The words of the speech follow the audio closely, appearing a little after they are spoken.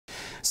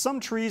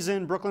Some trees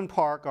in Brooklyn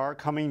Park are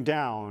coming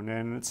down,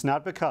 and it's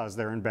not because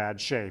they're in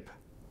bad shape.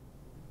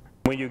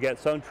 When you get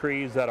some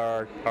trees that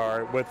are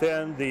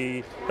within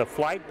the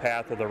flight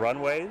path of the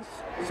runways,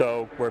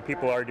 so where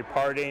people are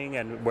departing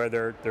and where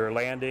they're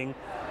landing,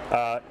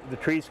 the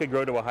trees could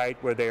grow to a height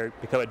where they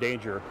become a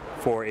danger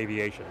for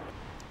aviation.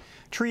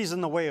 Trees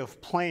in the way of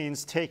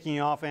planes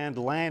taking off and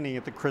landing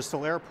at the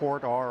Crystal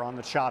Airport are on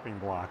the chopping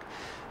block.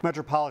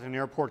 Metropolitan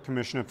Airport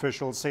Commission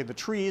officials say the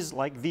trees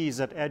like these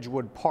at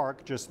Edgewood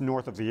Park, just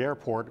north of the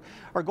airport,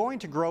 are going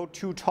to grow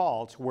too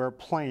tall to where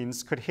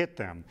planes could hit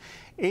them.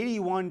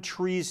 81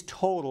 trees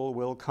total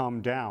will come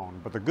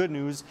down, but the good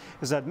news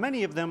is that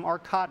many of them are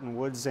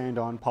cottonwoods and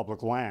on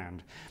public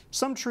land.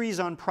 Some trees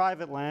on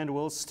private land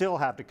will still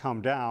have to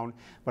come down,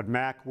 but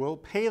MAC will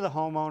pay the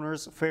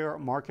homeowners fair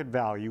market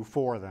value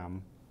for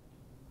them.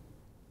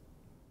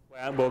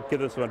 And we'll give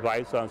them some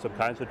advice on some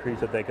kinds of trees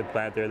that they could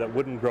plant there that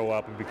wouldn't grow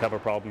up and become a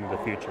problem in the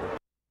future.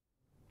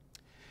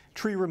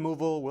 Tree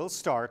removal will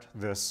start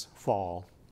this fall.